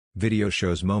Video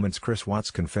shows moments Chris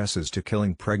Watts confesses to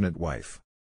killing pregnant wife.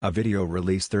 A video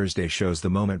released Thursday shows the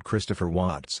moment Christopher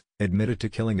Watts admitted to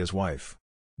killing his wife.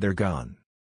 "They're gone.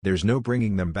 There's no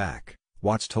bringing them back,"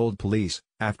 Watts told police,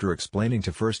 after explaining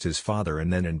to first his father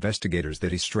and then investigators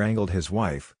that he strangled his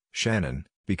wife, Shannon,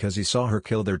 because he saw her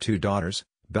kill their two daughters,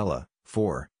 Bella,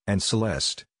 4, and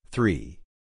Celeste, 3.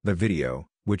 The video,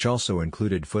 which also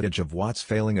included footage of Watts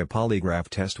failing a polygraph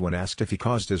test when asked if he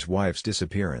caused his wife's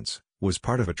disappearance, was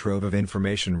part of a trove of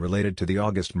information related to the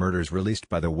August murders released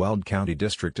by the Weld County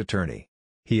District Attorney.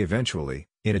 He eventually,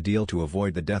 in a deal to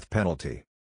avoid the death penalty.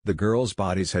 The girls'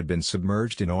 bodies had been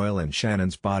submerged in oil and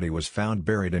Shannon's body was found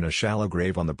buried in a shallow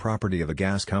grave on the property of a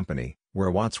gas company, where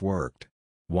Watts worked.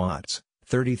 Watts,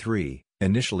 33,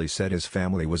 initially said his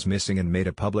family was missing and made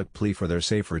a public plea for their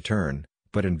safe return,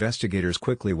 but investigators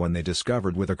quickly when they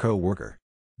discovered with a co-worker.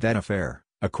 That affair,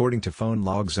 according to phone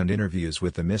logs and interviews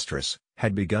with the mistress,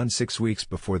 had begun 6 weeks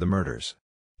before the murders.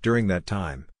 During that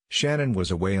time, Shannon was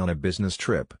away on a business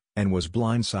trip, and was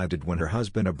blindsided when her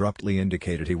husband abruptly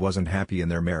indicated he wasn't happy in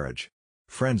their marriage.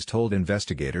 Friends told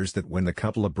investigators that when the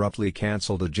couple abruptly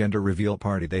canceled a gender reveal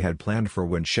party they had planned for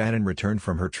when Shannon returned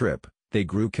from her trip, they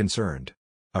grew concerned.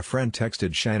 A friend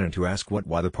texted Shannon to ask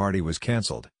why the party was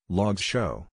canceled, logs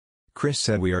show. "Chris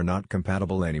said we are not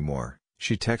compatible anymore,"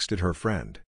 she texted her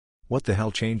friend. "What the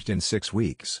hell changed in 6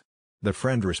 weeks?" The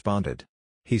friend responded.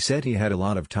 "He said he had a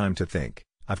lot of time to think.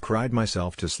 I've cried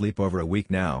myself to sleep over a week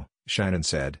now," Shannon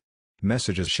said.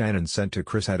 Messages Shannon sent to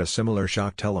Chris had a similar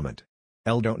shocked element.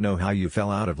 "Don't know how you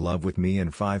fell out of love with me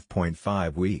in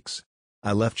 5.5 weeks.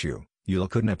 I left you, you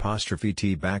couldn't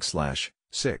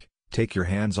 ''sick, take your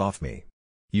hands off me.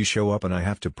 You show up and I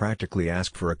have to practically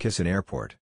ask for a kiss in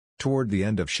airport." Toward the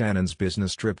end of Shannon's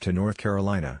business trip to North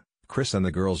Carolina, Chris and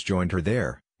the girls joined her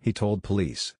there, he told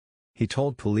police. He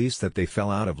told police that they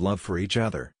fell out of love for each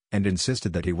other, and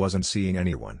insisted that he wasn't seeing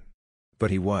anyone.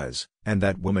 But he was, and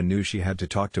that woman knew she had to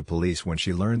talk to police when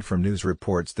she learned from news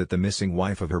reports that the missing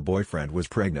wife of her boyfriend was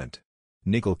pregnant.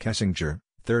 Nicole Kessinger,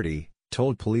 30,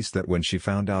 told police that when she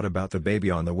found out about the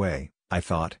baby on the way, "I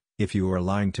thought, if you are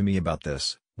lying to me about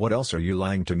this, what else are you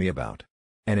lying to me about?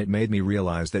 And it made me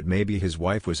realize that maybe his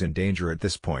wife was in danger at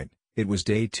this point." It was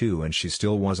day 2 and she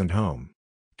still wasn't home.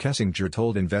 Kessinger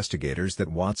told investigators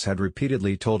that Watts had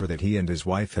repeatedly told her that he and his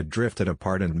wife had drifted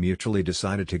apart and mutually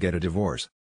decided to get a divorce.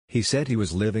 He said he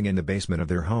was living in the basement of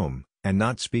their home, and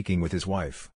not speaking with his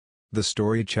wife. The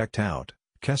story checked out,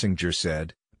 Kessinger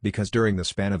said, because during the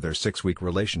span of their 6-week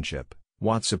relationship,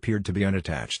 Watts appeared to be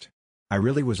unattached. "I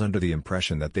really was under the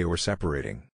impression that they were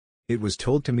separating. It was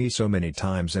told to me so many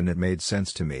times and it made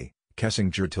sense to me,"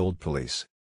 Kessinger told police.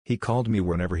 "He called me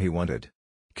whenever he wanted."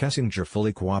 Kessinger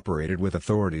fully cooperated with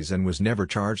authorities and was never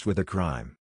charged with a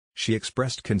crime. She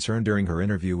expressed concern during her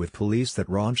interview with police that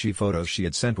raunchy photos she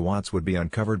had sent Watts would be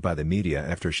uncovered by the media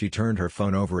after she turned her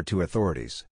phone over to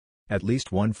authorities. At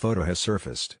least one photo has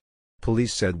surfaced.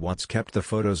 Police said Watts kept the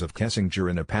photos of Kessinger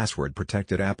in a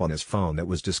password-protected app on his phone that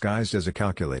was disguised as a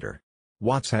calculator.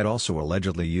 Watts had also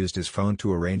allegedly used his phone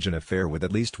to arrange an affair with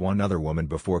at least one other woman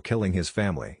before killing his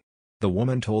family. The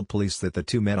woman told police that the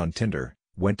two met on Tinder,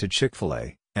 went to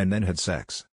Chick-fil-A, and then had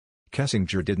sex.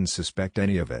 Kessinger didn't suspect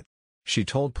any of it. She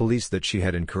told police that she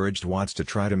had encouraged Watts to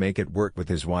try to make it work with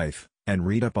his wife, and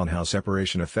read up on how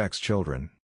separation affects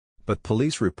children. But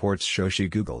police reports show she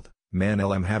Googled, "Man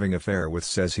I'm having affair with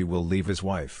says he will leave his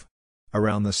wife."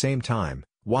 Around the same time,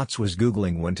 Watts was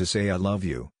Googling when to say I love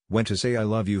you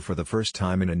for the first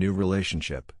time in a new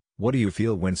relationship. What do you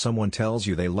feel when someone tells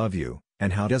you they love you,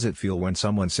 and how does it feel when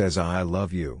someone says I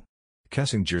love you?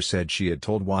 Kessinger said she had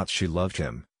told Watts she loved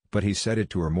him, but he said it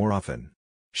to her more often.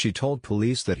 She told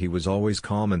police that he was always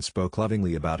calm and spoke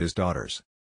lovingly about his daughters.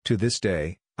 "To this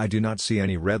day, I do not see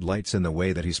any red lights in the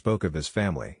way that he spoke of his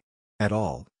family. At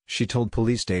all," she told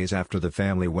police days after the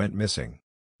family went missing.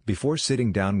 Before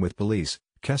sitting down with police,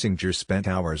 Kessinger spent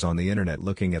hours on the internet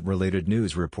looking at related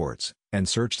news reports, and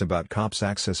searched about cops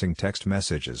accessing text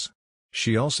messages.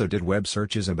 She also did web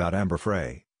searches about Amber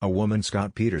Frey, a woman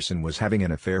Scott Peterson was having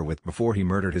an affair with before he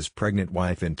murdered his pregnant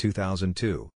wife in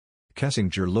 2002.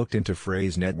 Kessinger looked into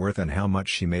Frey's net worth and how much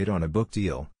she made on a book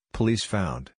deal, police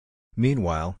found.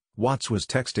 Meanwhile, Watts was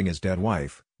texting his dead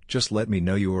wife, "Just let me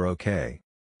know you are okay.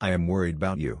 I am worried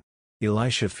about you."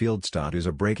 Elisha Fieldstad is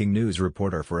a breaking news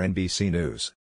reporter for NBC News.